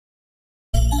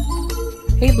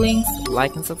Hey Blinks,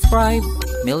 like and subscribe.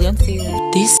 Millions here.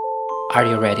 Are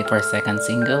you ready for second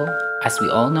single? As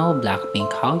we all know,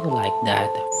 Blackpink How You Like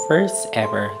That, first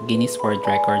ever Guinness World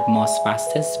Record most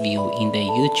fastest view in the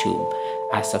YouTube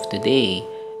as of today.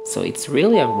 So it's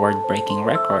really a world-breaking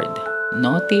record.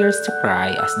 No tears to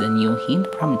cry as the new hint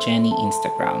from Jennie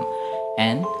Instagram.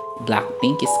 And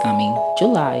Blackpink is coming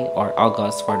July or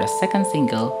August for the second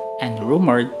single and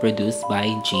rumored produced by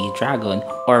G-Dragon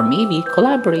or maybe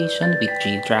collaboration with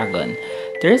G-Dragon.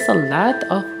 There's a lot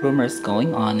of rumors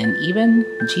going on and even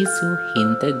Jisoo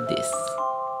hinted this.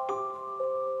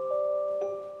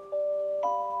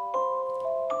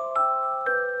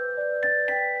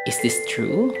 Is this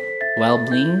true? Well,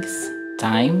 Blinks,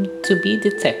 time to be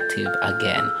detective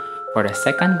again for the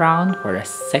second round for the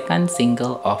second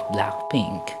single of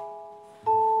Blackpink.